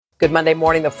Good Monday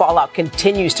morning. The fallout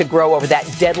continues to grow over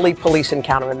that deadly police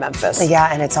encounter in Memphis.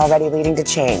 Yeah, and it's already leading to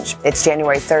change. It's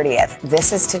January 30th.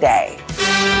 This is today.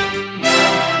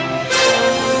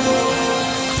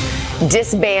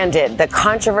 Disbanded, the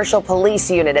controversial police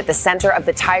unit at the center of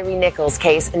the Tyre Nichols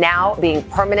case now being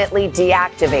permanently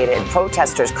deactivated.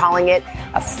 Protesters calling it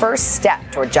a first step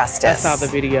toward justice. I saw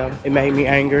the video. It made me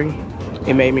angry.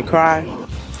 It made me cry.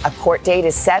 A court date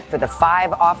is set for the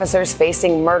 5 officers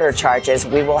facing murder charges.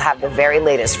 We will have the very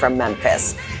latest from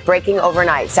Memphis. Breaking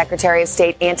overnight, Secretary of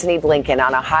State Antony Blinken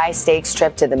on a high-stakes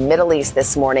trip to the Middle East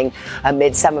this morning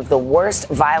amid some of the worst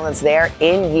violence there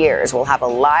in years. We'll have a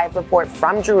live report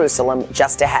from Jerusalem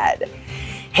just ahead.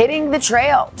 Hitting the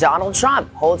trail, Donald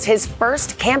Trump holds his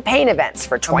first campaign events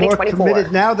for 2024. I'm more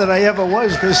committed now than I ever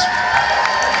was because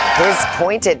his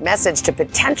pointed message to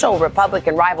potential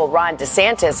Republican rival Ron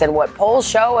DeSantis and what polls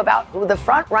show about who the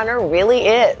frontrunner really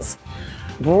is.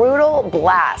 Brutal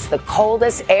blast, the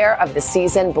coldest air of the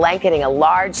season, blanketing a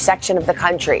large section of the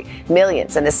country.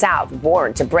 Millions in the South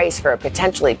warned to brace for a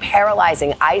potentially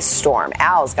paralyzing ice storm.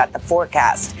 Al's got the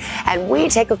forecast. And we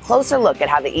take a closer look at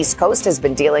how the East Coast has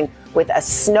been dealing with a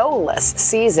snowless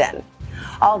season.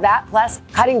 All that plus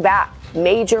cutting back.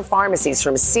 Major pharmacies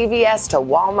from CVS to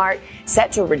Walmart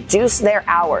set to reduce their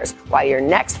hours, while your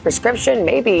next prescription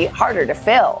may be harder to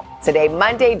fill. Today,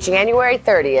 Monday, January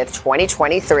 30th,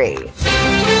 2023.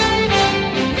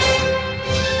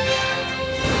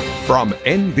 From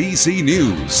NBC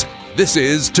News, this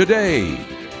is Today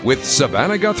with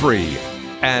Savannah Guthrie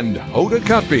and Hoda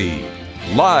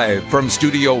Kotb, live from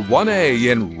Studio 1A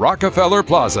in Rockefeller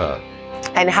Plaza.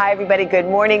 And hi, everybody. Good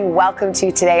morning. Welcome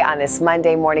to Today on this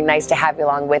Monday morning. Nice to have you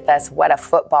along with us. What a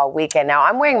football weekend. Now,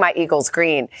 I'm wearing my Eagles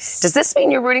green. Does this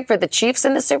mean you're rooting for the Chiefs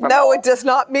in the Super Bowl? No, it does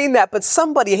not mean that. But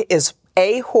somebody is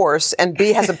A, horse, and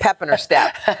B, has a pep in her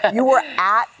step. You were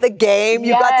at the game.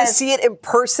 You got to see it in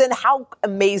person. How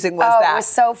amazing was that? It was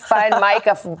so fun. Mike,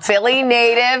 a Philly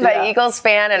native, an Eagles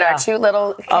fan, and our 2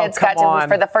 little kids got to,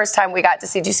 for the first time, we got to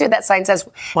see. Do you see what that sign says?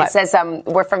 What? It says,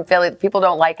 we're from Philly. People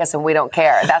don't like us and we don't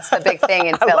care. That's the big thing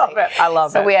in Philly. I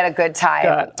love it. So we had a good time.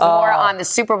 Good. More on the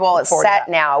Super Bowl. It's set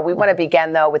now. We want to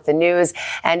begin, though, with the news.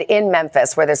 And in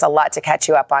Memphis, where there's a lot to catch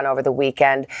you up on over the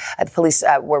weekend, the police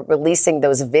were releasing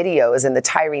those videos in the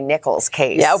Tyre Nichols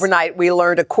case. Yeah, overnight we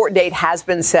learned a court date has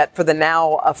been set for the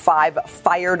now 5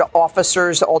 fired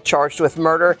officers, all charged with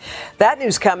murder. That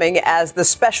news coming as the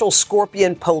special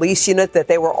Scorpion police unit that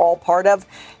they were all part of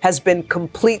has been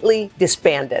completely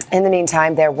disbanded. In the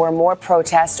meantime, there were more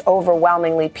protests,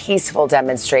 overwhelmingly peaceful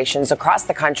demonstrations across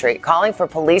the country, calling for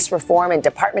police reform in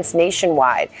departments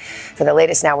nationwide. For the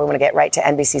latest now, we want to get right to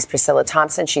NBC's Priscilla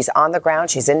Thompson. She's on the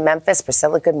ground. She's in Memphis.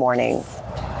 Priscilla, good morning.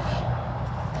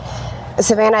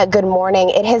 Savannah, good morning.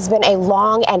 It has been a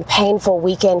long and painful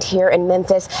weekend here in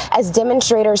Memphis as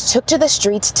demonstrators took to the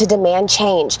streets to demand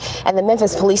change. And the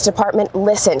Memphis Police Department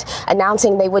listened,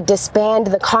 announcing they would disband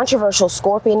the controversial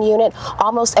Scorpion unit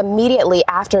almost immediately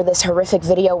after this horrific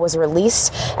video was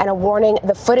released. And a warning,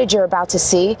 the footage you're about to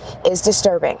see is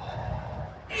disturbing.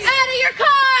 Out of your car,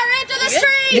 into the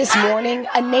street! This morning,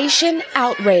 a nation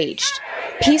outraged.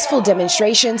 Peaceful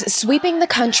demonstrations sweeping the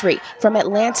country from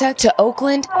Atlanta to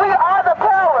Oakland,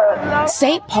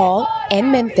 St. Paul,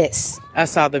 and Memphis. I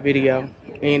saw the video,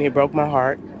 and it broke my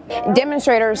heart.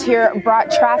 Demonstrators here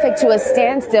brought traffic to a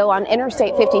standstill on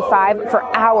Interstate 55 for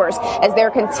hours as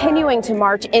they're continuing to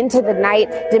march into the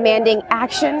night, demanding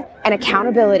action and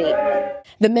accountability.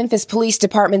 The Memphis Police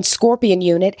Department's Scorpion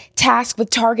unit, tasked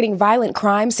with targeting violent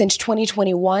crime since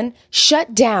 2021,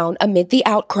 shut down amid the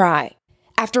outcry.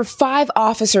 After 5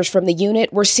 officers from the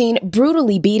unit were seen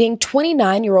brutally beating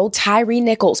 29-year-old Tyre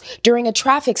Nichols during a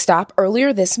traffic stop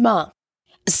earlier this month.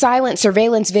 Silent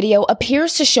surveillance video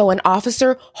appears to show an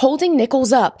officer holding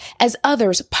Nichols up as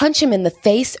others punch him in the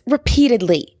face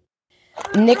repeatedly.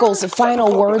 Nichols'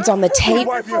 final words on the tape,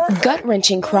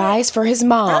 gut-wrenching cries for his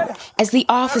mom as the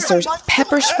officers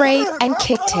pepper sprayed and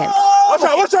kicked him. Watch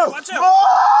out, watch out! Watch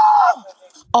out.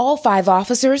 All 5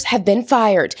 officers have been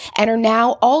fired and are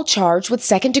now all charged with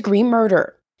second-degree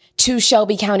murder. 2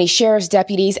 Shelby County Sheriff's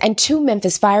deputies and 2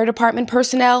 Memphis Fire Department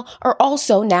personnel are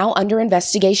also now under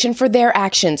investigation for their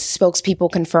actions,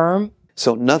 spokespeople confirm.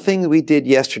 So nothing we did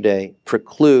yesterday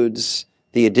precludes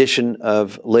the addition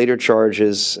of later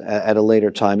charges at a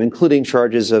later time, including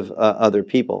charges of other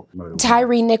people.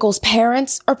 Tyre Nichols'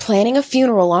 parents are planning a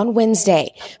funeral on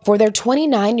Wednesday for their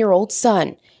 29-year-old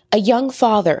son, a young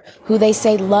father who they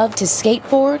say loved to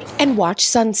skateboard and watch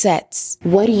sunsets.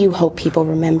 What do you hope people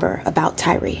remember about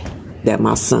Tyre? That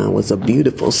my son was a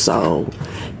beautiful soul,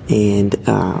 and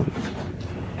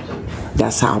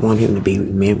that's how I want him to be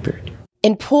remembered.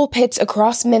 In pulpits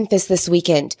across Memphis this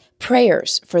weekend,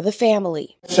 prayers for the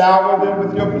family. Shower them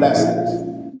with your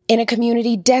blessings. In a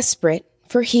community desperate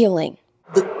for healing.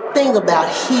 The thing about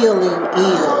healing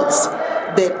is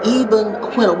that even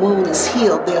when a wound is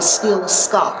healed, there's still a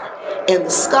scar, and the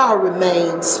scar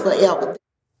remains forever.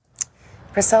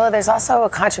 Priscilla, there's also a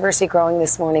controversy growing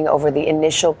this morning over the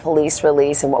initial police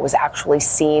release and what was actually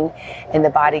seen in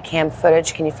the body cam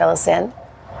footage. Can you fill us in?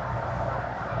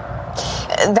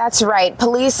 That's right.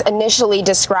 Police initially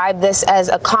described this as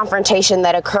a confrontation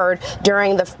that occurred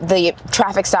during the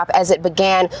traffic stop as it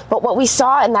began. But what we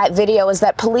saw in that video is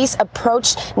that police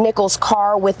approached Nichols'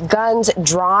 car with guns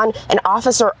drawn. An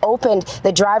officer opened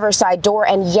the driver's side door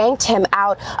and yanked him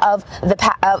out of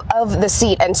the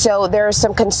seat. And so there's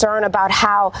some concern about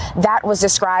how that was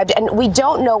described. And we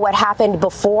don't know what happened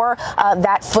before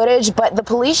that footage, but the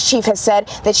police chief has said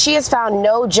that she has found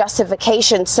no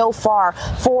justification so far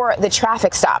for the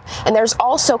traffic stop. And there's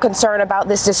also concern about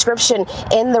this description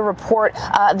in the report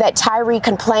that Tyre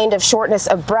complained of shortness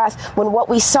of breath, when what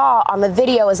we saw on the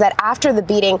video is that after the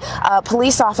beating,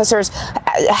 police officers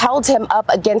held him up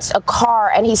against a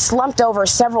car and he slumped over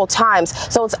several times.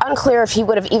 So it's unclear if he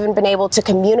would have even been able to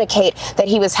communicate that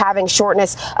he was having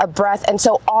shortness of breath. And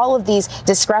so all of these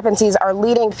discrepancies are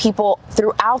leading people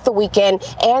throughout the weekend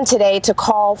and today to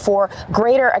call for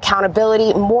greater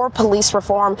accountability, more police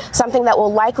reform, something that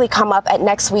will likely come up at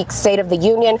next week's State of the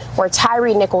Union, where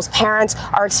Tyre Nichols' parents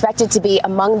are expected to be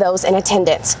among those in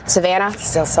attendance. Savannah?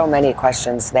 Still so many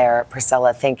questions there.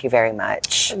 Priscilla, thank you very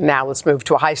much. Now let's move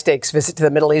to a high-stakes visit to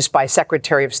the Middle East by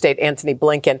Secretary of State Antony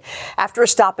Blinken. After a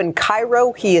stop in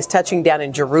Cairo, he is touching down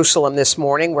in Jerusalem this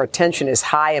morning, where tension is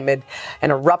high amid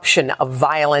an eruption of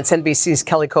violence. NBC's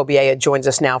Kelly Kobiea joins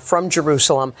us now from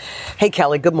Jerusalem. Hey,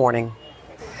 Kelly, good morning.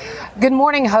 Good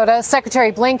morning, Hoda.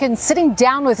 Secretary Blinken sitting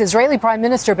down with Israeli Prime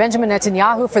Minister Benjamin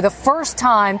Netanyahu for the first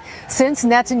time since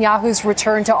Netanyahu's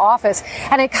return to office.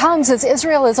 And it comes as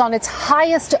Israel is on its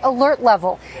highest alert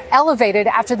level, elevated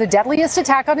after the deadliest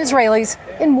attack on Israelis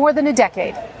in more than a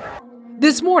decade.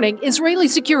 This morning, Israeli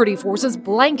security forces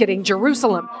blanketing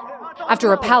Jerusalem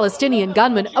after a Palestinian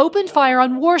gunman opened fire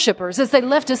on worshippers as they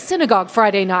left a synagogue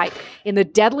Friday night in the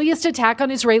deadliest attack on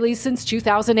Israelis since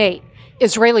 2008.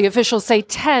 Israeli officials say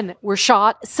 10 were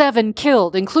shot, 7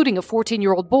 killed, including a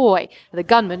 14-year-old boy. The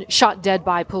gunman shot dead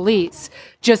by police.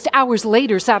 Just hours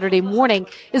later, Saturday morning,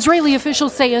 Israeli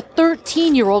officials say a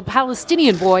 13-year-old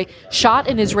Palestinian boy shot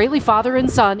an Israeli father and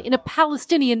son in a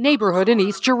Palestinian neighborhood in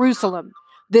East Jerusalem.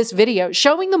 This video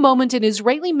showing the moment an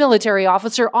Israeli military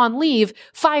officer on leave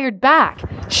fired back,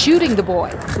 shooting the boy,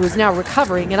 who is now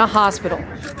recovering in a hospital.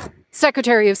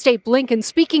 Secretary of State Blinken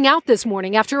speaking out this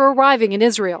morning after arriving in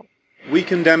Israel. We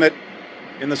condemn it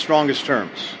in the strongest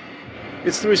terms.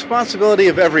 It's the responsibility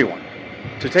of everyone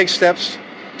to take steps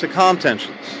to calm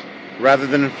tensions rather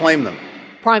than inflame them.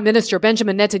 Prime Minister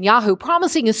Benjamin Netanyahu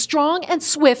promising a strong and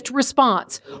swift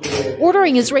response,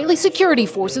 ordering Israeli security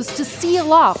forces to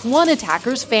seal off one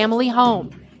attacker's family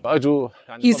home.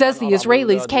 He says the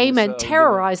Israelis came and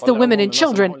terrorized the women and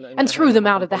children and threw them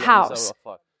out of the house.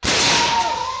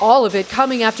 All of it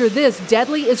coming after this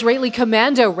deadly Israeli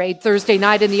commando raid Thursday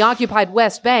night in the occupied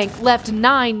West Bank left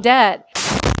 9 dead.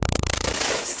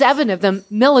 7 of them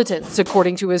militants,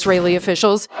 according to Israeli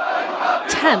officials.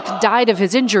 10th died of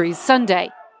his injuries Sunday.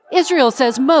 Israel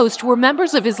says most were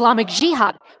members of Islamic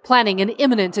Jihad, planning an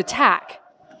imminent attack.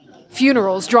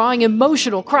 Funerals drawing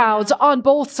emotional crowds on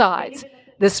both sides.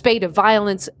 The spate of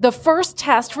violence, the first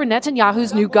test for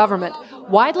Netanyahu's new government,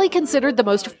 widely considered the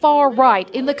most far-right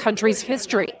in the country's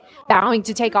history, vowing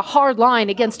to take a hard line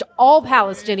against all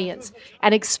Palestinians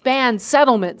and expand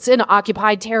settlements in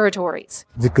occupied territories.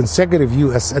 The consecutive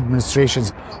U.S.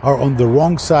 administrations are on the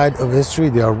wrong side of history.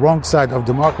 They are wrong side of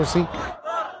democracy.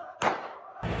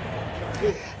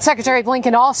 Secretary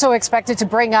Blinken also expected to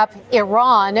bring up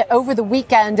Iran. Over the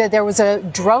weekend, there was a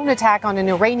drone attack on an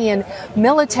Iranian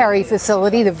military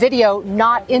facility. The video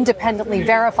not independently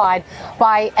verified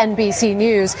by NBC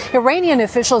News. Iranian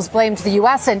officials blamed the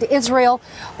U.S. and Israel.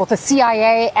 Both the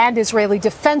CIA and Israeli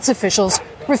defense officials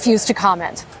refused to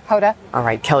comment. Hoda? All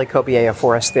right, Kelly Kobiea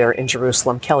for us there in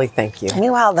Jerusalem. Kelly, thank you.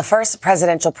 Meanwhile, the first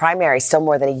presidential primary still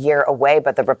more than a year away,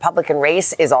 but the Republican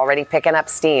race is already picking up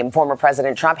steam. Former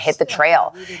President Trump hit the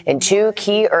trail in 2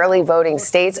 key early voting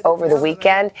states over the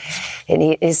weekend.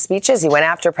 In his speeches, he went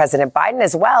after President Biden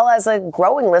as well as a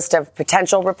growing list of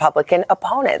potential Republican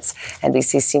opponents.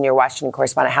 NBC senior Washington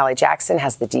correspondent Hallie Jackson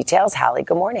has the details. Hallie,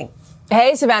 good morning.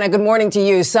 Hey, Savannah, good morning to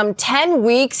you. Some 10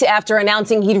 weeks after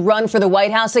announcing he'd run for the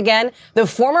White House again, the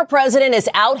former president is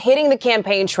out hitting the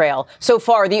campaign trail. So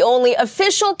far, the only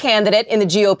official candidate in the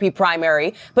GOP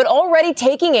primary, but already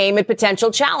taking aim at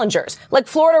potential challengers, like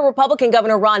Florida Republican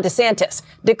Governor Ron DeSantis,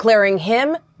 declaring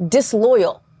him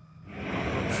disloyal.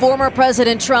 Former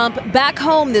President Trump back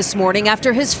home this morning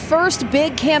after his first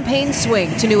big campaign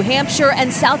swing to New Hampshire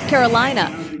and South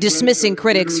Carolina, dismissing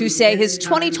critics who say his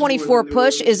 2024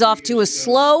 push is off to a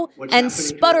slow and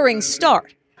sputtering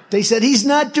start. They said he's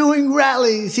not doing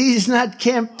rallies. He's not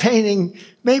campaigning.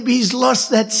 Maybe he's lost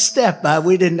that step.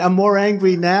 I'm more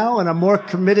angry now, and I'm more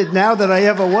committed now than I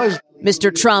ever was.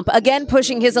 Mr. Trump again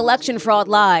pushing his election fraud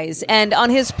lies, and on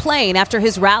his plane after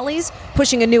his rallies,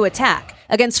 pushing a new attack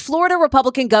against Florida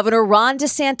Republican Governor Ron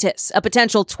DeSantis, a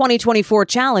potential 2024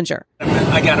 challenger.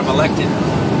 I got him elected.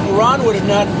 Ron would have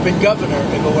not been governor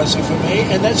if it wasn't for me,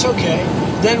 and that's okay.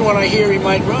 Then when I hear he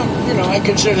might run, I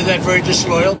consider that very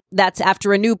disloyal. That's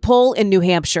after a new poll in New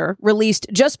Hampshire, released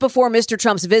just before Mr.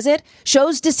 Trump's visit,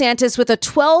 shows DeSantis with a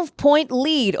 12-point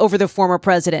lead over the former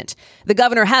president. The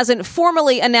governor hasn't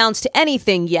formally announced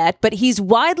anything yet, but he's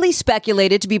widely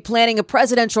speculated to be planning a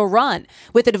presidential run,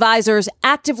 with advisors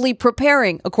actively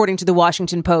preparing, according to the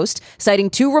Washington Post,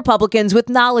 citing 2 Republicans with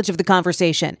knowledge of the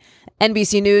conversation.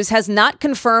 NBC News has not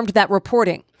confirmed that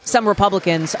reporting. Some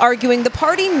Republicans arguing the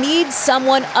party needs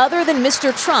someone other than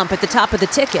Mr. Trump at the top of the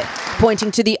ticket, pointing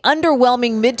to the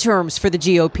underwhelming midterms for the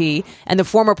GOP and the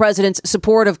former president's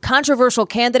support of controversial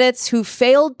candidates who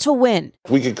failed to win.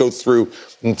 We could go through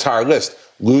an entire list.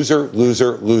 Loser,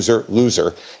 loser, loser,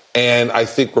 loser. And I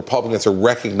think Republicans are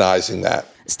recognizing that.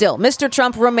 Still, Mr.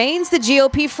 Trump remains the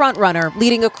GOP frontrunner,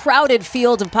 leading a crowded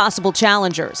field of possible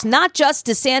challengers, not just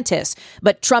DeSantis,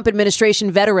 but Trump administration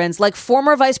veterans like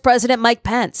former Vice President Mike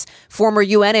Pence, former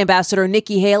UN Ambassador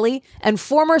Nikki Haley, and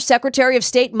former Secretary of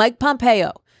State Mike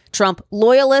Pompeo. Trump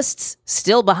loyalists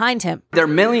still behind him. There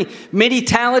are many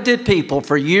talented people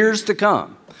for years to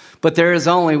come, but there is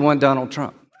only one Donald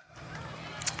Trump.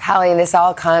 Hallie, this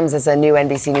all comes as a new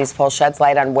NBC News poll sheds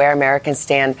light on where Americans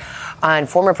stand on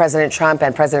former President Trump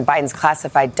and President Biden's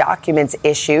classified documents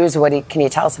issues. Can you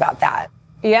tell us about that?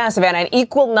 Yeah, Savannah, an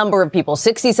equal number of people,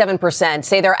 67%,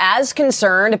 say they're as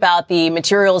concerned about the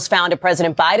materials found at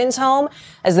President Biden's home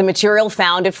as the material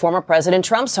found at former President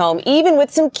Trump's home, even with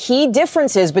some key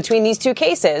differences between these two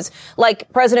cases, like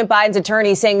President Biden's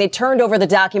attorney saying they turned over the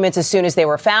documents as soon as they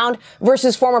were found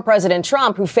versus former President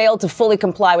Trump, who failed to fully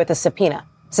comply with a subpoena.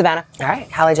 Savannah. All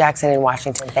right. Hallie Jackson in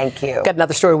Washington. Thank you. Got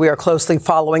another story we are closely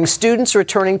following. Students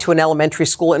returning to an elementary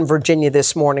school in Virginia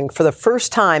this morning for the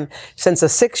first time since a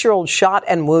 6-year-old shot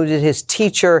and wounded his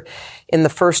teacher in the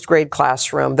first grade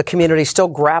classroom. The community still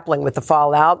grappling with the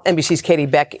fallout. NBC's Katie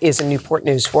Beck is in Newport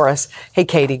News for us. Hey,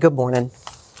 Katie, good morning.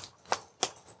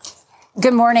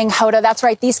 Good morning, Hoda. That's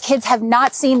right. These kids have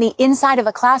not seen the inside of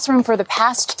a classroom for the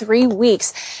past 3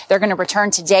 weeks. They're going to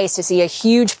return today to see a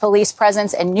huge police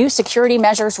presence and new security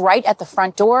measures right at the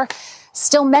front door.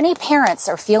 Still, many parents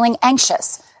are feeling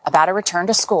anxious about a return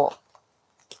to school.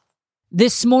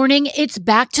 This morning, it's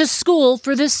back to school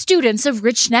for the students of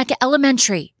Rich Neck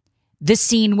Elementary. The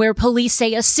scene where police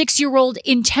say a 6-year-old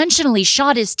intentionally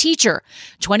shot his teacher,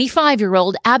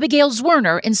 25-year-old Abigail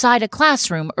Zwerner, inside a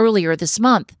classroom earlier this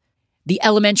month. The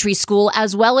elementary school,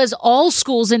 as well as all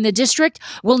schools in the district,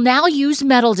 will now use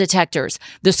metal detectors.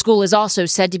 The school is also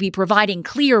said to be providing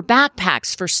clear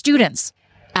backpacks for students.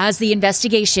 As the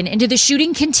investigation into the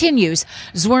shooting continues,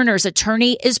 Zwerner's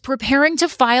attorney is preparing to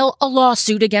file a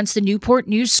lawsuit against the Newport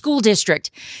News School District,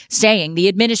 saying the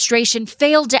administration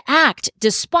failed to act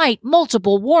despite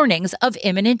multiple warnings of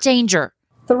imminent danger.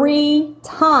 3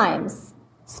 times,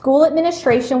 school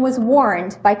administration was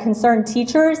warned by concerned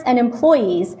teachers and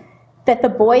employees that the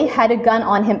boy had a gun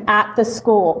on him at the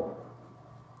school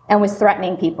and was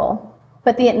threatening people.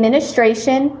 But the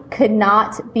administration could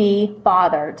not be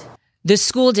bothered. The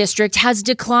school district has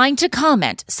declined to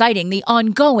comment, citing the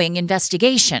ongoing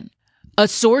investigation. A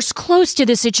source close to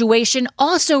the situation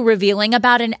also revealing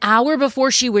about an hour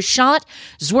before she was shot,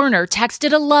 Zwerner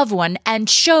texted a loved one and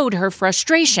showed her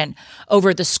frustration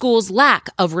over the school's lack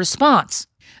of response.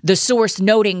 The source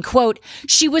noting, quote,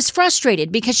 she was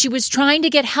frustrated because she was trying to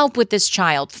get help with this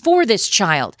child, for this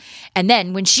child. And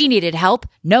then when she needed help,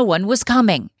 no one was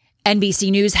coming. NBC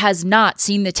News has not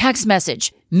seen the text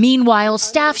message. Meanwhile,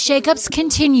 staff shakeups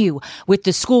continue, with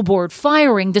the school board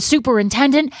firing the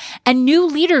superintendent and new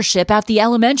leadership at the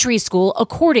elementary school,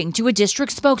 according to a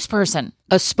district spokesperson.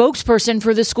 A spokesperson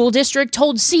for the school district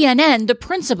told CNN the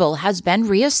principal has been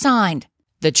reassigned.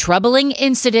 The troubling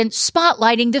incident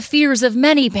spotlighting the fears of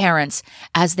many parents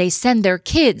as they send their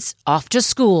kids off to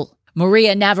school.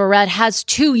 Maria Navarrete has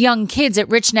 2 young kids at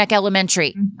Rich Neck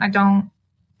Elementary. I don't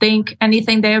think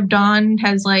anything they have done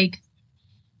has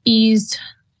eased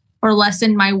or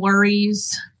lessened my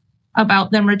worries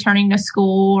about them returning to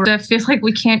school. I feel like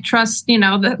we can't trust,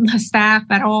 the staff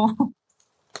at all.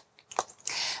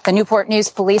 The Newport News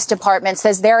Police Department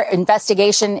says their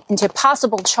investigation into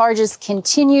possible charges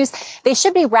continues. They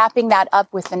should be wrapping that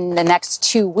up within the next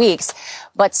 2 weeks.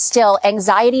 But still,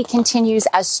 anxiety continues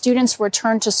as students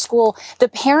return to school. The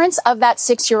parents of that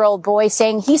 6-year-old boy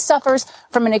saying he suffers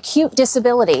from an acute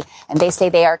disability, and they say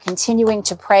they are continuing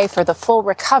to pray for the full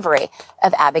recovery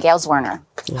of Abigail Zwerner.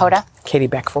 Hoda? Katie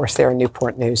Beckforth there in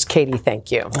Newport News. Katie,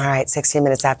 thank you. All right, 16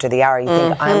 minutes after the hour. You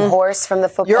think I'm hoarse from the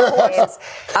football games?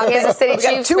 Kansas City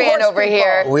Chiefs fan over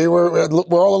here.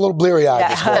 We're all a little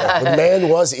bleary-eyed this morning. But man,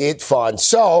 was it fun.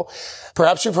 So,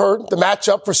 perhaps you've heard the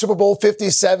matchup for Super Bowl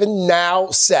 57 now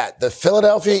set. The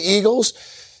Philadelphia Eagles,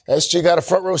 SG got a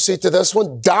front row seat to this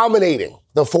one, dominating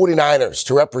the 49ers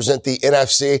to represent the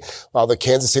NFC, while the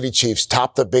Kansas City Chiefs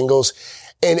topped the Bengals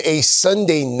in a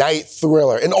Sunday night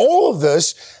thriller. And all of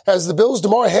this as the Bills'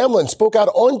 Damar Hamlin spoke out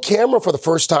on camera for the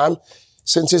first time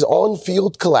since his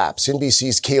on-field collapse.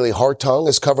 NBC's Kaylee Hartung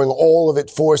is covering all of it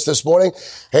for us this morning.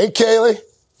 Hey, Kaylee.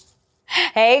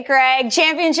 Hey, Craig.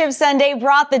 Championship Sunday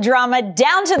brought the drama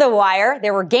down to the wire.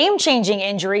 There were game-changing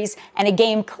injuries and a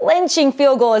game-clinching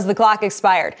field goal as the clock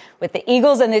expired, with the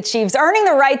Eagles and the Chiefs earning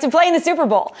the right to play in the Super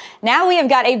Bowl. Now we have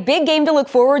got a big game to look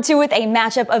forward to with a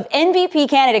matchup of MVP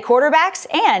candidate quarterbacks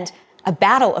and a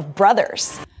battle of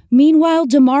brothers. Meanwhile,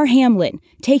 Damar Hamlin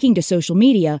taking to social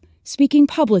media, speaking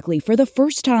publicly for the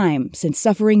first time since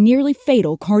suffering nearly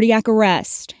fatal cardiac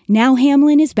arrest. Now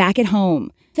Hamlin is back at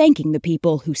home, thanking the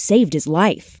people who saved his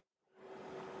life.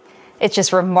 It's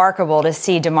just remarkable to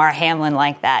see Damar Hamlin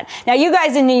like that. Now, you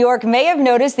guys in New York may have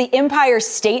noticed the Empire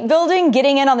State Building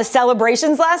getting in on the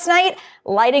celebrations last night,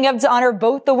 lighting up to honor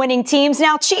both the winning teams.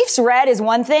 Now, Chiefs red is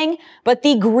one thing, but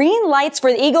the green lights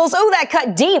for the Eagles, that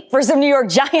cut deep for some New York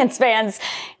Giants fans.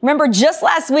 Remember, just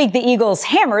last week, the Eagles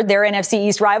hammered their NFC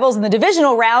East rivals in the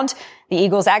divisional round. The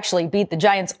Eagles actually beat the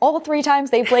Giants all 3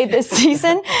 times they played this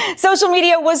season. Social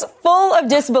media was full of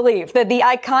disbelief that the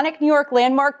iconic New York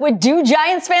landmark would do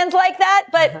Giants fans like that,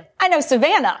 but I know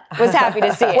Savannah was happy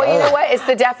to see it. Well, you know what? It's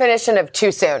the definition of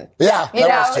too soon. Yeah.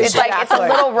 It's it's a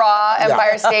little raw,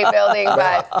 Empire State Building,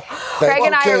 but Craig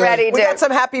and I are ready to. We got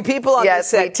some happy people on this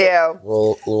set. Yes, we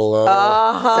do.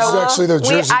 This is actually their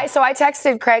jersey. So I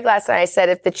texted Craig last night. I said,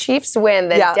 if the Chiefs win,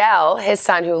 then Dell, his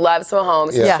son who loves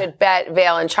Mahomes, should bet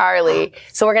Vale and Charlie.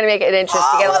 So we're going to make it interesting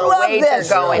to get a little wager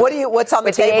going. What's on the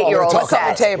with table? The 8-year-old What's on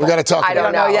the table? We got to talk about it. I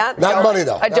don't know yet. Not money,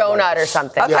 though. A donut or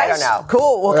something. Okay. I don't know.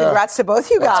 Cool. Well, congrats to both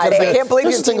you guys. I can't believe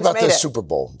Here's you the thing about made this it. Super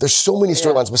Bowl. There's so many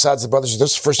storylines besides the brothers.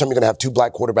 This is the first time you're going to have 2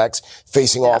 black quarterbacks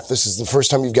facing off. This is the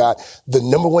first time you've got the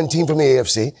number 1 team from the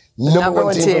AFC, number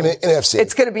one team from the NFC.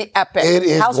 It's going to be epic. It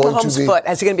is How's going Mahomes' to be. foot?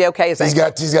 Is he going to be okay? He's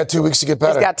got 2 weeks to get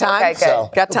better. He's got time. Okay, good.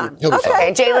 Got time. He'll be fine.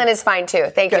 Okay, Jalen is fine too.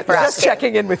 Thank you for Just asking.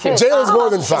 checking in with you. Jalen's more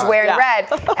than fine. He's wearing red.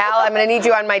 Al, I'm going to need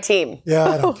you on my team. Yeah,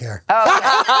 I don't care.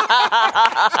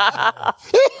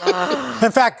 Okay.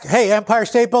 In fact, hey, Empire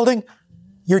State Building,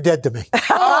 you're dead to me.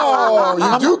 Oh,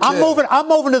 you do kid. I'm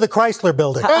moving to the Chrysler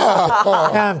Building.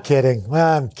 I'm kidding.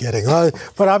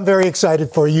 But I'm very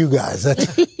excited for you guys.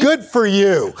 That's good for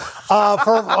you.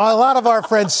 For a lot of our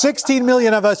friends, 16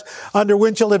 million of us under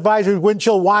wind chill advisories, wind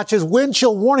chill watches, wind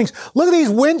chill warnings. Look at these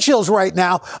wind chills right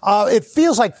now. It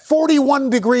feels like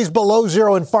 41 degrees below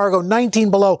zero in Fargo, 19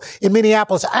 below in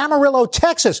Minneapolis. Amarillo,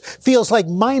 Texas feels like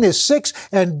 -6.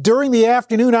 And during the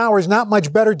afternoon hours, not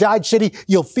much better. Dodge City,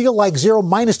 you'll feel like zero,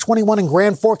 -21 in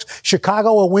Grand Forks.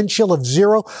 Chicago, a wind chill of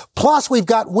 0. Plus, we've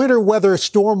got winter weather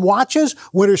storm watches,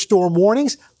 winter storm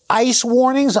warnings. Ice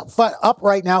warnings up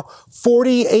right now,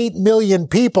 48 million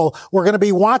people. We're going to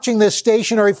be watching this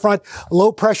stationary front,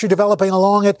 low pressure developing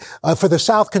along it for the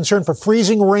south, concern for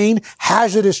freezing rain,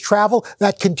 hazardous travel.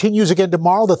 That continues again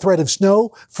tomorrow. The threat of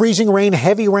snow, freezing rain,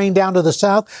 heavy rain down to the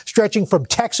south, stretching from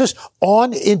Texas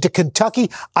on into Kentucky.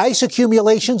 Ice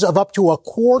accumulations of up to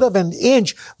 1/4 of an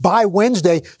inch by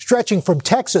Wednesday, stretching from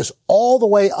Texas all the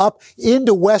way up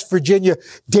into West Virginia.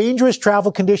 Dangerous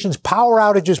travel conditions, power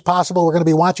outages possible. We're going to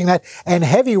be watching that, and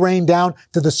heavy rain down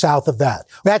to the south of that.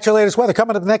 That's your latest weather.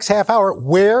 Coming up the next half hour,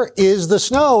 where is the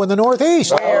snow in the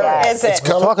Northeast? Where is it? Let's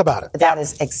talk about it. That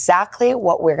is exactly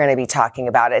what we're going to be talking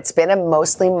about. It's been a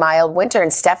mostly mild winter,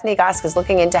 and Stephanie Gosk is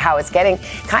looking into how it's getting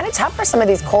kind of tough for some of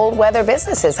these cold weather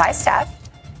businesses. Hi, Steph.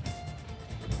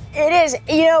 It is,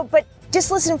 but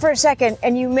just listen for a second,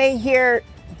 and you may hear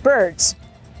birds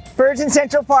birds in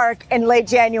Central Park in late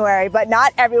January, but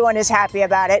not everyone is happy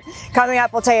about it. Coming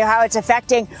up, we'll tell you how it's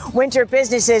affecting winter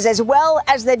businesses as well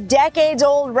as the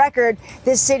decades-old record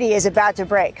this city is about to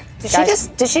break. Did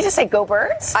she just say go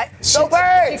birds? Go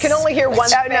birds! You can only hear one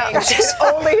thing. No. You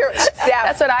can only hear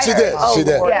That's what I heard. She did. She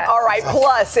did. Yeah. All right.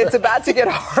 Plus, it's about to get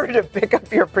harder to pick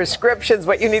up your prescriptions.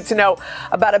 What you need to know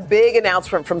about a big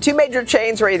announcement from two major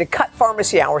chains ready to cut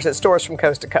pharmacy hours at stores from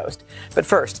coast to coast. But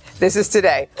first, this is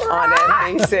Today on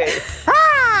NBC.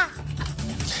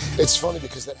 It's funny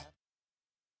because that.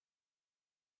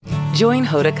 Join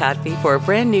Hoda Kotb for a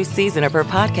brand new season of her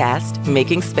podcast,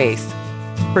 Making Space.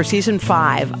 For season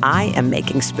 5, I am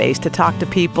making space to talk to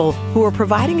people who are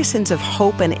providing a sense of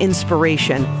hope and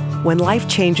inspiration when life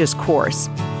changes course.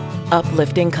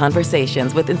 Uplifting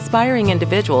conversations with inspiring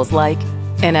individuals like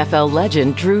NFL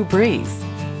legend Drew Brees,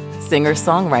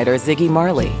 singer-songwriter Ziggy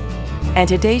Marley, and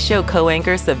Today's Show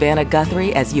co-anchor Savannah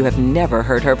Guthrie as you have never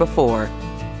heard her before.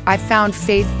 I found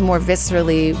faith more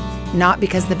viscerally, not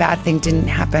because the bad thing didn't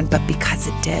happen, but because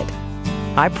it did.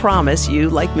 I promise you,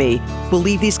 like me, will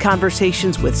leave these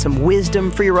conversations with some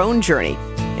wisdom for your own journey,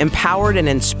 empowered and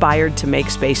inspired to make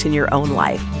space in your own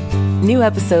life. New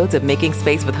episodes of Making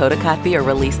Space with Hoda Kotb are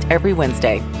released every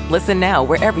Wednesday. Listen now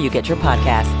wherever you get your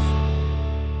podcasts.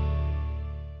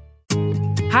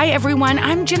 Hi, everyone.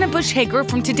 I'm Jenna Bush Hager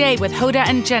from Today with Hoda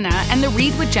and Jenna and the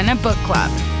Read with Jenna book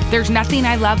club. There's nothing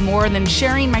I love more than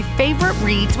sharing my favorite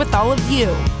reads with all of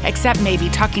you, except maybe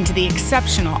talking to the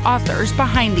exceptional authors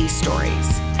behind these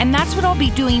stories. And that's what I'll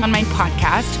be doing on my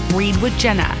podcast, Read with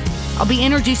Jenna. I'll be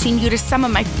introducing you to some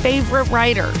of my favorite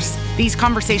writers. These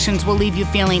conversations will leave you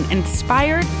feeling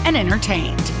inspired and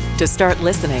entertained. To start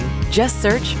listening, just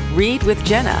search Read with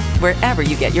Jenna wherever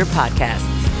you get your podcasts.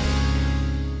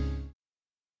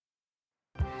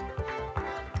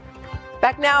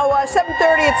 Back now,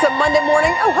 7:30. It's a Monday morning.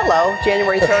 Oh, hello,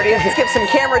 January 30th. Let's give some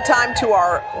camera time to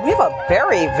we have a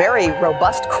very, very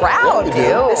robust crowd.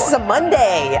 Yeah, This is a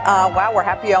Monday. Wow, we're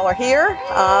happy y'all are here.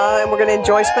 And we're going to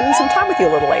enjoy spending some time with you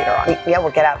a little later on. Yeah, we'll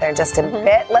get out there in just a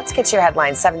bit. Let's get to your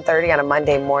headlines. 7:30 on a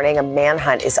Monday morning. A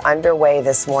manhunt is underway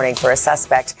this morning for a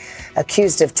suspect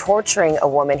accused of torturing a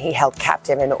woman he held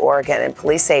captive in Oregon. And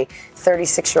police say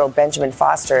 36-year-old Benjamin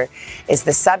Foster is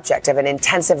the subject of an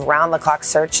intensive round-the-clock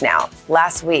search now.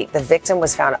 Last week, the victim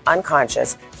was found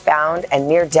unconscious, bound, and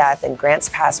near death in Grants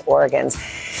Pass, Oregon.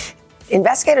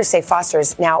 Investigators say Foster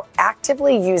is now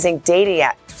actively using dating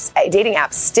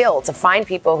apps still to find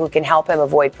people who can help him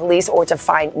avoid police or to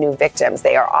find new victims.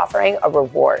 They are offering a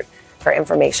reward for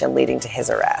information leading to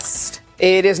his arrest.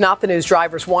 It is not the news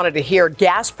drivers wanted to hear.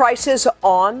 Gas prices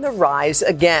on the rise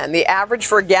again. The average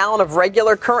for a gallon of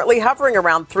regular currently hovering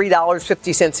around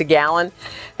 $3.50 a gallon.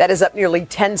 That is up nearly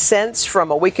 10 cents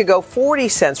from a week ago, 40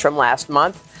 cents from last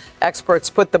month. Experts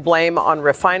put the blame on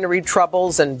refinery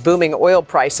troubles and booming oil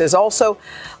prices. Also,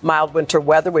 mild winter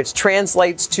weather, which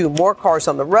translates to more cars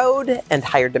on the road and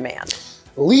higher demand.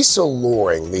 Lisa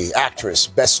Loring, the actress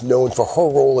best known for her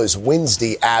role as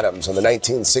Wednesday Addams on the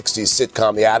 1960s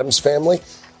sitcom The Addams Family,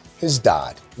 has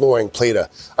died. Loring played a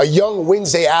young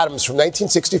Wednesday Addams from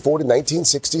 1964 to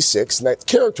 1966, and that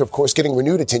character, of course, getting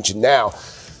renewed attention now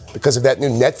because of that new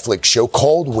Netflix show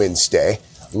called Wednesday.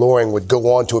 Loring would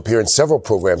go on to appear in several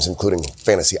programs, including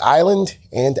Fantasy Island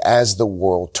and As the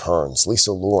World Turns.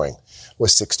 Lisa Loring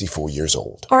was 64 years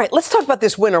old. All right, let's talk about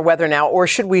this winter weather now, or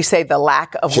should we say the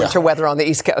lack of winter weather on the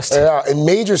East Coast? Yeah, in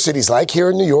major cities like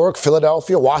here in New York,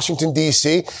 Philadelphia, Washington,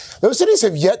 D.C., those cities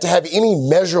have yet to have any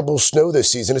measurable snow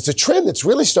this season. It's a trend that's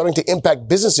really starting to impact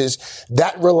businesses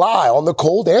that rely on the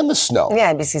cold and the snow.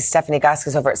 Yeah, NBC's Stephanie Gosk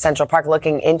is over at Central Park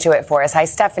looking into it for us. Hi,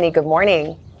 Stephanie. Good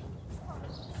morning.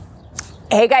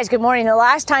 Hey guys, good morning. The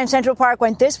last time Central Park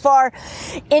went this far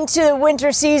into the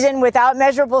winter season without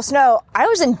measurable snow, I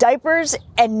was in diapers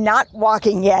and not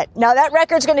walking yet. Now that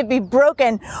record's going to be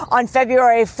broken on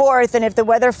February 4th, and if the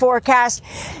weather forecast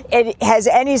it has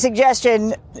any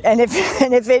suggestion, and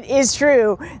if it is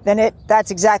true, then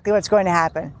that's exactly what's going to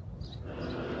happen.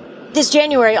 This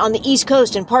January on the East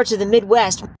Coast and parts of the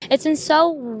Midwest, it's been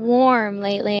so warm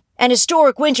lately. An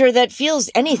historic winter that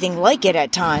feels anything like it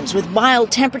at times, with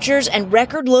mild temperatures and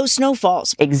record low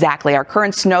snowfalls. Exactly. Our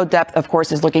current snow depth, of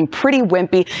course, is looking pretty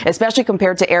wimpy, especially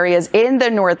compared to areas in the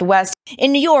Northwest.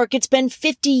 In New York, it's been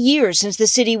 50 years since the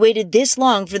city waited this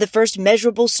long for the first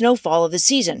measurable snowfall of the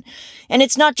season. And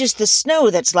it's not just the snow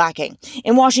that's lacking.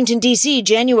 In Washington, D.C.,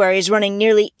 January is running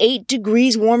nearly 8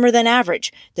 degrees warmer than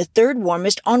average, the third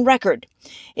warmest on record.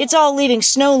 It's all leaving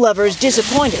snow lovers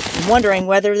disappointed and wondering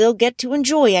whether they'll get to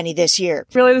enjoy any this year.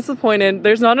 Really disappointed.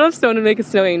 There's not enough snow to make us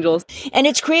snow angels. And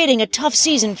it's creating a tough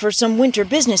season for some winter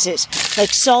businesses, like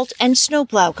salt and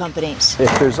snowplow companies.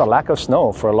 If there's a lack of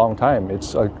snow for a long time,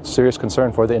 it's a serious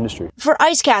concern for the industry. For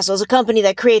Ice Castles, a company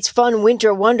that creates fun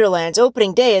winter wonderlands,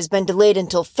 opening day has been delayed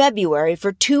until February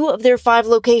for 2 of their 5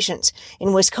 locations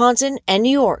in Wisconsin and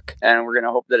New York. And we're going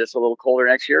to hope that it's a little colder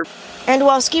next year. And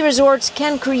while ski resorts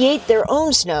can create their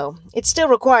own snow, it still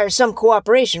requires some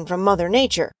cooperation from Mother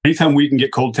Nature. Anytime we can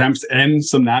get cold temps and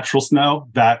some natural snow,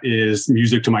 that is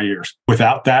music to my ears.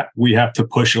 Without that, we have to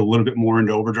push a little bit more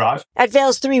into overdrive. At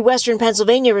Vail's 3 Western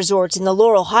Pennsylvania resorts in the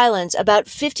Laurel Highlands, about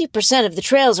 50% of the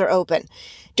trails are open.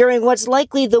 During what's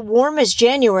likely the warmest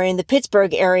January in the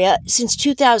Pittsburgh area since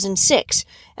 2006,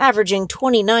 averaging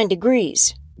 29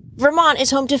 degrees. Vermont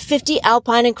is home to 50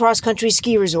 alpine and cross-country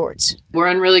ski resorts. We're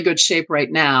in really good shape right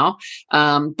now,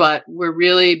 but we're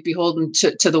really beholden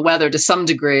to the weather to some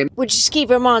degree. Which Ski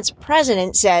Vermont's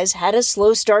president says had a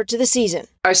slow start to the season.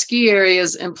 Our ski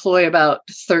areas employ about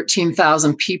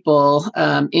 13,000 people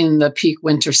in the peak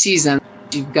winter season.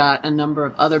 You've got a number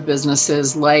of other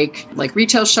businesses like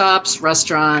retail shops,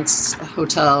 restaurants,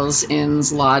 hotels,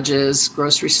 inns, lodges,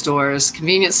 grocery stores,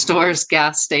 convenience stores,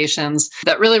 gas stations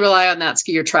that really rely on that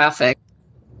skier traffic.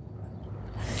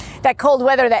 That cold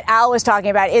weather that Al was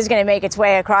talking about is going to make its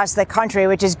way across the country,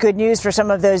 which is good news for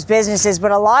some of those businesses.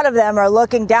 But a lot of them are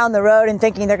looking down the road and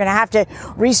thinking they're going to have to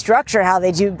restructure how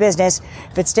they do business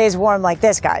if it stays warm like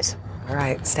this, guys. All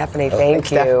right, Stephanie,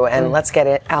 thank you. And let's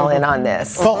get Al in on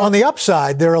this. Well, on the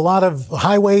upside, there are a lot of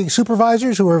highway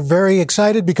supervisors who are very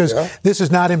excited because this is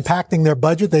not impacting their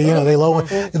budget. They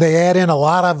add in a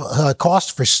lot of costs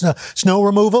for snow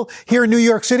removal. Here in New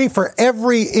York City, for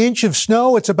every inch of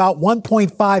snow, it's about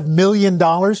 $1.5 million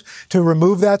to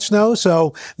remove that snow.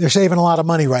 So they're saving a lot of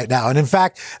money right now. And in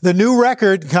fact, the new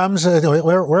record comes,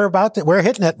 we're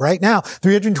hitting it right now.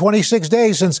 326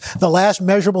 days since the last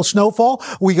measurable snowfall.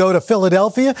 We go to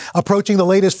Philadelphia, approaching the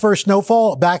latest first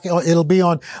snowfall. It'll be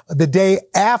on the day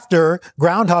after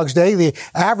Groundhog's Day. The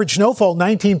average snowfall,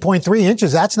 19.3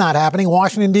 inches. That's not happening.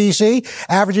 Washington, D.C.,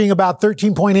 averaging about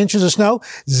 13 inches of snow.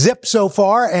 Zip so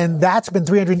far, and that's been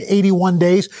 381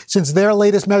 days since their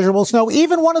latest measurable snow.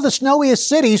 Even one of the snowiest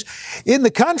cities in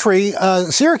the country,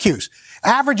 Syracuse,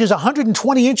 averages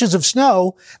 120 inches of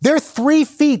snow. They're 3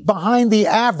 feet behind the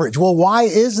average. Well, why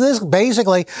is this?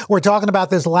 Basically, we're talking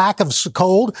about this lack of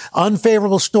cold,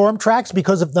 unfavorable storm tracks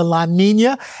because of the La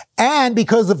Nina, and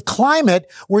because of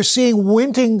climate, we're seeing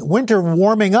winter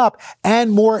warming up and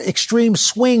more extreme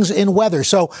swings in weather.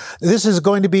 So this is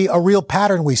going to be a real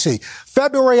pattern we see.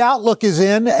 February outlook is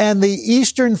in, and the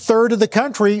eastern third of the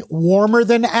country warmer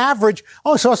than average.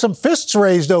 Oh, I saw some fists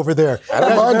raised over there.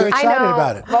 I'm very excited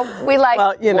about it. Well, we like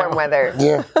warm weather.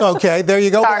 Yeah. Okay, there you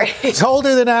go. Sorry. It's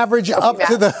colder than average up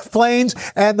to the plains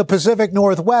and the Pacific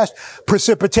Northwest.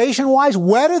 Precipitation-wise,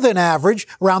 wetter than average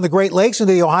around the Great Lakes and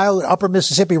the Ohio Upper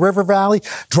Mississippi River Valley.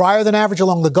 Drier than average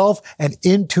along the Gulf and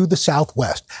into the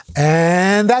Southwest.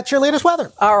 And that's your latest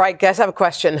weather. All right, guys, I have a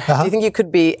question. Do you think you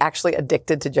could be actually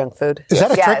addicted to junk food? Is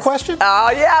that a trick question?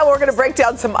 Oh, yeah. We're going to break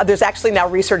down there's actually now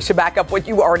research to back up what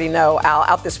you already know, Al,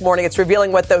 out this morning. It's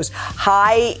revealing what those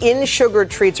high in sugar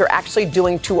treats are actually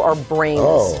doing to our brains.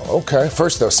 Oh, okay.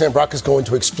 First, though, Sam Brock is going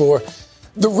to explore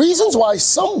the reasons why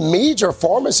some major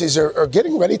pharmacies are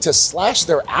getting ready to slash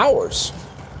their hours.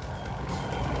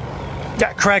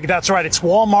 Yeah, Craig, that's right. It's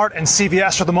Walmart and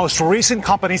CVS are the most recent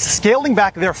companies scaling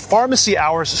back their pharmacy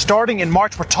hours starting in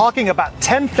March. We're talking about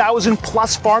 10,000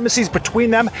 plus pharmacies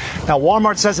between them. Now,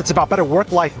 Walmart says it's about better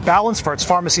work-life balance for its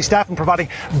pharmacy staff and providing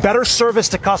better service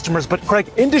to customers. But Craig,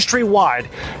 industry-wide,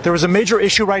 there is a major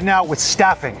issue right now with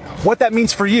staffing. What that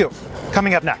means for you,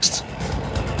 coming up next.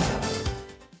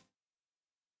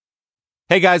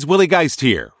 Hey guys, Willie Geist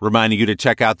here, reminding you to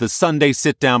check out the Sunday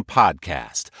Sit Down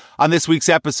podcast. On this week's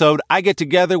episode, I get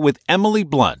together with Emily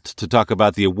Blunt to talk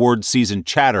about the award season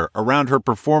chatter around her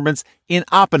performance in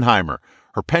Oppenheimer,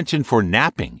 her penchant for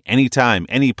napping anytime,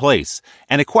 any place,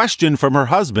 and a question from her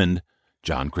husband,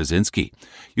 John Krasinski.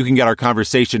 You can get our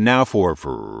conversation now for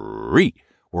free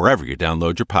wherever you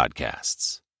download your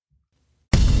podcasts.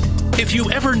 If you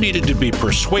ever needed to be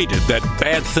persuaded that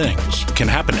bad things can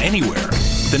happen anywhere,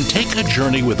 then take a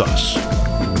journey with us.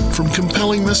 From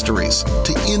compelling mysteries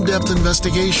to in-depth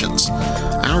investigations,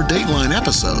 our Dateline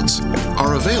episodes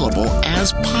are available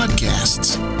as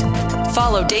podcasts.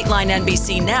 Follow Dateline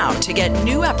NBC now to get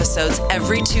new episodes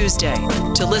every Tuesday.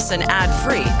 To listen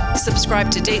ad-free, subscribe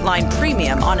to Dateline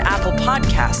Premium on Apple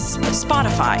Podcasts,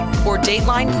 Spotify, or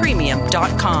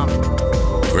DatelinePremium.com.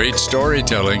 Great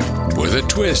storytelling with a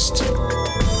twist.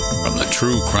 from the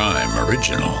True Crime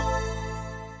Original.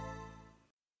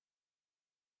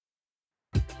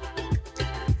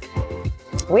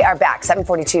 We are back,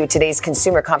 7:42, today's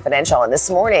Consumer Confidential. And this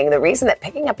morning, the reason that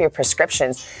picking up your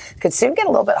prescriptions could soon get a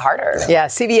little bit harder. Yeah,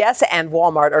 CVS and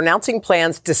Walmart are announcing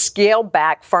plans to scale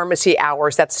back pharmacy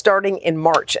hours. That's starting in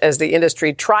March as the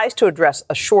industry tries to address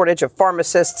a shortage of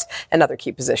pharmacists and other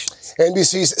key positions.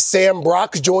 NBC's Sam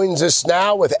Brock joins us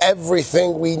now with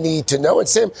everything we need to know. And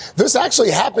Sam, this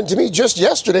actually happened to me just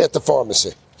yesterday at the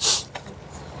pharmacy.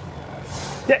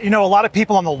 Yeah, a lot of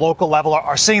people on the local level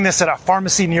are seeing this at a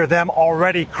pharmacy near them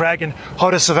already, Craig. And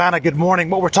Hoda, Savannah, good morning.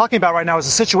 What we're talking about right now is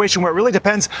a situation where it really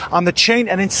depends on the chain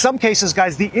and in some cases,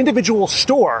 guys, the individual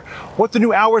store, what the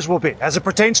new hours will be. As it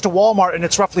pertains to Walmart and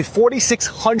its roughly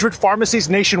 4,600 pharmacies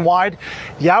nationwide,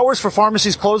 the hours for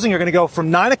pharmacies closing are going to go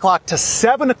from 9 o'clock to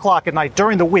 7 o'clock at night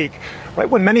during the week, right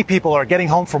when many people are getting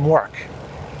home from work.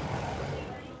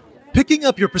 Picking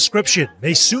up your prescription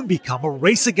may soon become a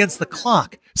race against the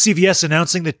clock. CVS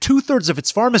announcing that 2/3 of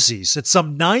its pharmacies at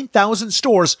some 9,000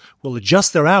 stores will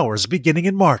adjust their hours beginning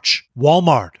in March.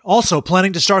 Walmart also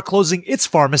planning to start closing its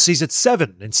pharmacies at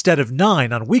 7 instead of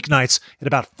 9 on weeknights at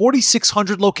about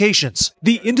 4,600 locations.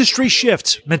 The industry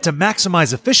shift meant to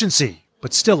maximize efficiency,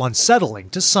 but still unsettling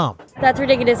to some. That's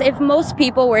ridiculous. If most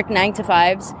people work 9 to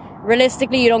 5s,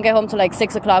 realistically, you don't get home till like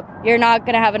 6 o'clock. You're not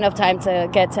going to have enough time to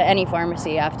get to any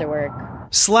pharmacy after work.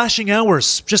 Slashing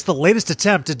hours, just the latest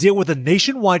attempt to deal with a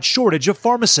nationwide shortage of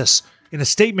pharmacists. In a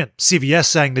statement, CVS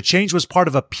saying the change was part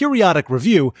of a periodic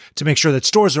review to make sure that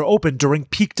stores are open during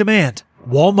peak demand.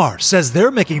 Walmart says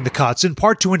they're making the cuts in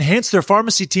part to enhance their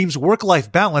pharmacy team's work-life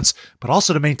balance, but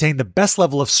also to maintain the best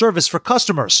level of service for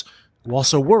customers, who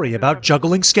also worry about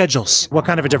juggling schedules. What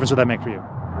kind of a difference would that make for you?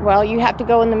 Well, you have to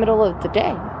go in the middle of the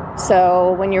day.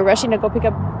 So when you're rushing to go pick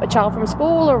up a child from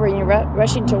school or when you're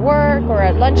rushing to work or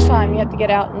at lunchtime, you have to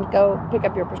get out and go pick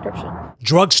up your prescription.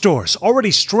 Drugstores,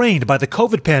 already strained by the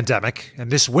COVID pandemic, and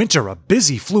this winter a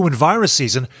busy flu and virus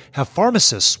season, have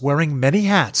pharmacists wearing many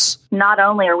hats. Not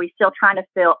only are we still trying to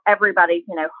fill everybody's,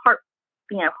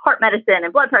 heart medicine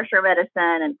and blood pressure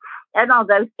medicine and all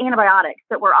those antibiotics,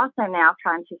 but we're also now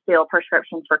trying to fill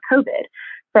prescriptions for COVID.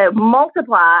 So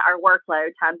multiply our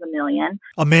workload times a million.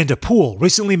 Amanda Poole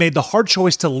recently made the hard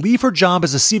choice to leave her job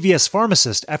as a CVS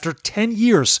pharmacist after 10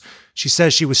 years. She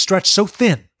says she was stretched so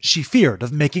thin, she feared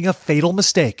of making a fatal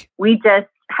mistake. We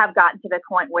just have gotten to the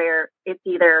point where it's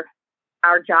either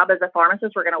our job as a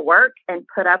pharmacist, we're going to work and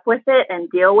put up with it and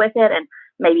deal with it and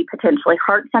maybe potentially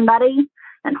hurt somebody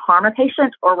and harm a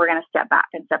patient, or we're going to step back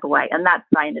and step away. And that's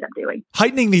what I ended up doing.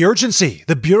 Heightening the urgency,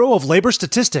 the Bureau of Labor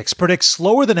Statistics predicts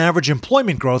slower than average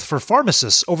employment growth for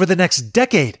pharmacists over the next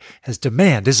decade as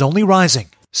demand is only rising.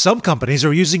 Some companies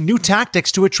are using new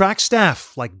tactics to attract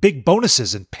staff, like big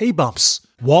bonuses and pay bumps.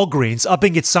 Walgreens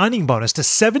upping its signing bonus to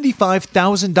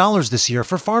 $75,000 this year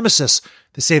for pharmacists.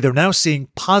 They say they're now seeing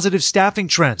positive staffing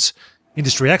trends.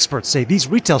 Industry experts say these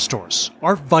retail stores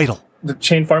are vital. The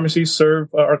chain pharmacies serve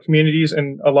our communities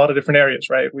in a lot of different areas,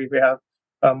 right? We have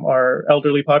our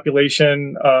elderly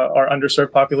population, our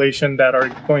underserved population that are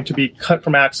going to be cut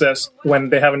from access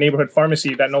when they have a neighborhood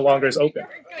pharmacy that no longer is open.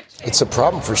 It's a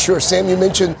problem for sure. Sam, you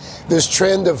mentioned this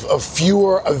trend of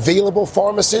fewer available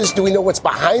pharmacists. Do we know what's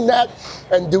behind that?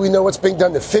 And do we know what's being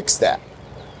done to fix that?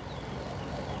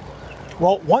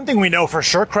 Well, one thing we know for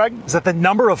sure, Craig, is that the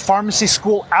number of pharmacy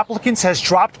school applicants has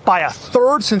dropped by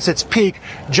 1/3 since its peak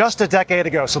just a decade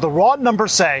ago. So the raw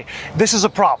numbers say this is a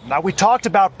problem. Now, we talked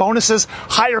about bonuses,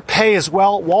 higher pay as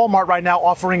well. Walmart right now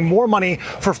offering more money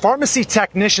for pharmacy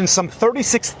technicians, some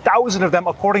 36,000 of them,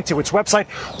 according to its website.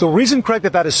 The reason, Craig,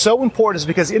 that is so important is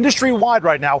because industry-wide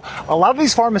right now, a lot of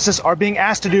these pharmacists are being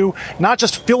asked to do not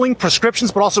just filling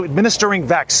prescriptions, but also administering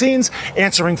vaccines,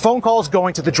 answering phone calls,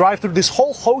 going to the drive-thru, this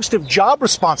whole host of job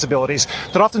responsibilities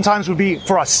that oftentimes would be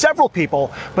for several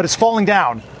people, but it's falling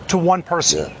down to one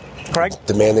person. Yeah. Craig?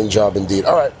 Demanding job indeed.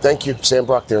 All right. Thank you. Sam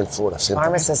Brock there in Florida.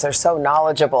 Pharmacists are so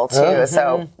knowledgeable, too. Mm-hmm.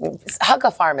 So hug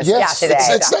a pharmacist today.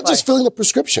 It's not just filling the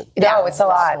prescription. No, it's a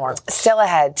lot. Still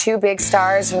ahead, two big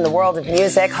stars from the world of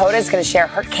music. Hoda's going to share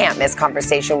her can't-miss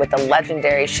conversation with the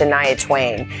legendary Shania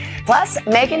Twain. Plus,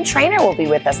 Meghan Trainor will be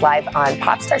with us live on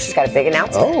Popstar. She's got a big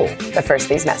announcement. But first,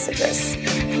 these messages.